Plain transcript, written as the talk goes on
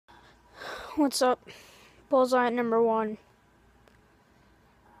What's up? Bullseye number 1.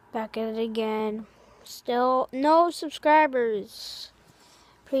 Back at it again. Still no subscribers.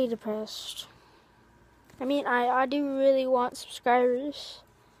 Pretty depressed. I mean, I do really want subscribers,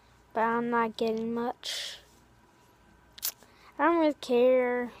 but I'm not getting much. I don't really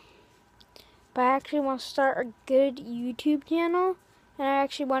care. But I actually want to start a good YouTube channel. And I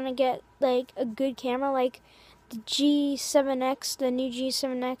actually want to get like a good camera, like the G7X, the new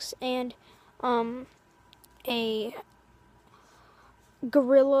G7X, and a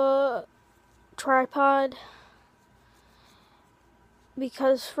Gorilla tripod,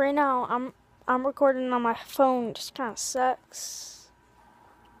 because right now I'm recording on my phone. It just kind of sucks.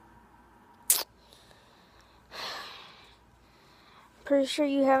 Pretty sure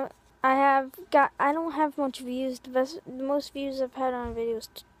you have. I don't have much views. The most views I've had on a video is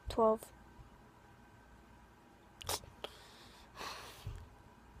 12.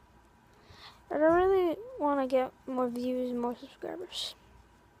 But I really want to get more views and more subscribers.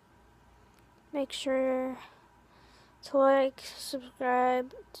 Make sure to like,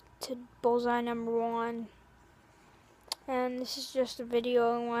 subscribe to Bullseye number 1. And this is just a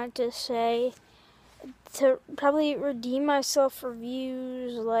video I wanted to say to probably redeem myself for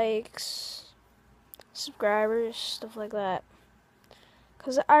views, likes, subscribers, stuff like that.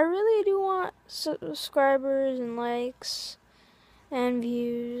 Because I really do want subscribers and likes and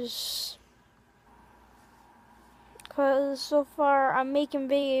views. Because so far I'm making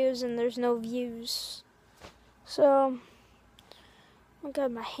videos and there's no views. So, oh my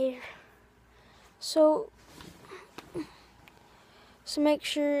god, my hair. So make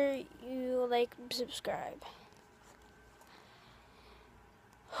sure you like, subscribe.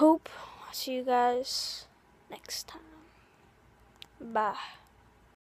 Hope I'll see you guys next time. Bye.